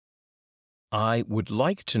I would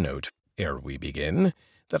like to note, ere we begin,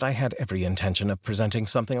 that I had every intention of presenting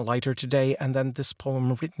something lighter today, and then this poem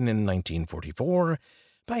written in 1944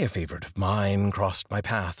 by a favorite of mine crossed my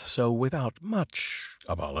path, so without much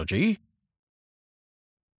apology.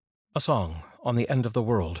 A Song on the End of the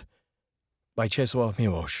World by Czesław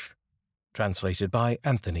Miłosz, translated by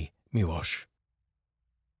Anthony Miłosz.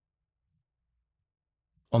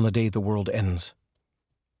 On the day the world ends,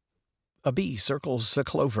 a bee circles a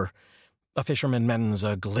clover, a fisherman mends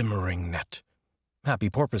a glimmering net. Happy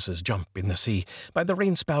porpoises jump in the sea, by the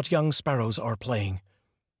rain-spout young sparrows are playing.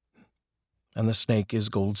 And the snake is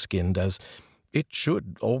gold-skinned as it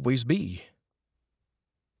should always be.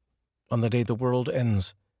 On the day the world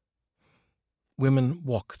ends, women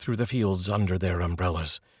walk through the fields under their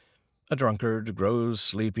umbrellas. A drunkard grows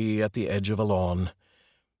sleepy at the edge of a lawn.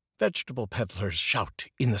 Vegetable peddlers shout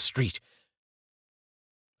in the street,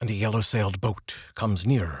 and a yellow-sailed boat comes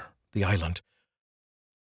near the island.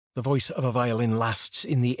 The voice of a violin lasts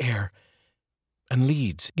in the air and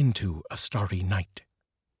leads into a starry night.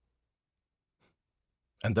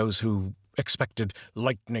 And those who expected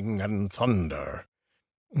lightning and thunder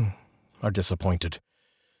are disappointed.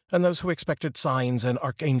 And those who expected signs and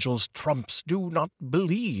archangels' trumps do not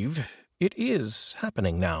believe it is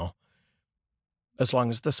happening now. As long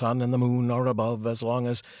as the sun and the moon are above, as long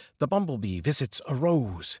as the bumblebee visits a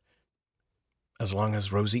rose, as long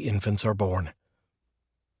as rosy infants are born,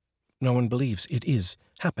 no one believes it is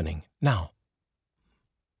happening now.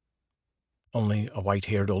 Only a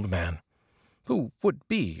white-haired old man, who would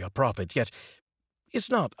be a prophet, yet is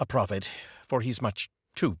not a prophet, for he's much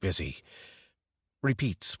too busy,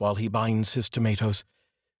 repeats while he binds his tomatoes,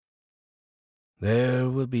 "There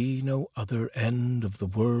will be no other end of the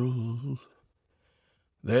world.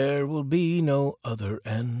 There will be no other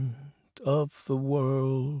end of the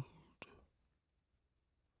world."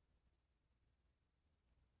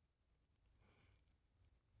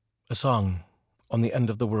 A Song on the End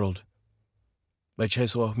of the World by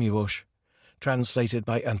Czesław Miłosz, translated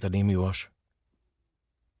by Anthony Miłosz.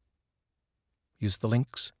 Use the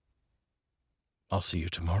links. I'll see you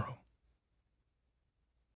tomorrow.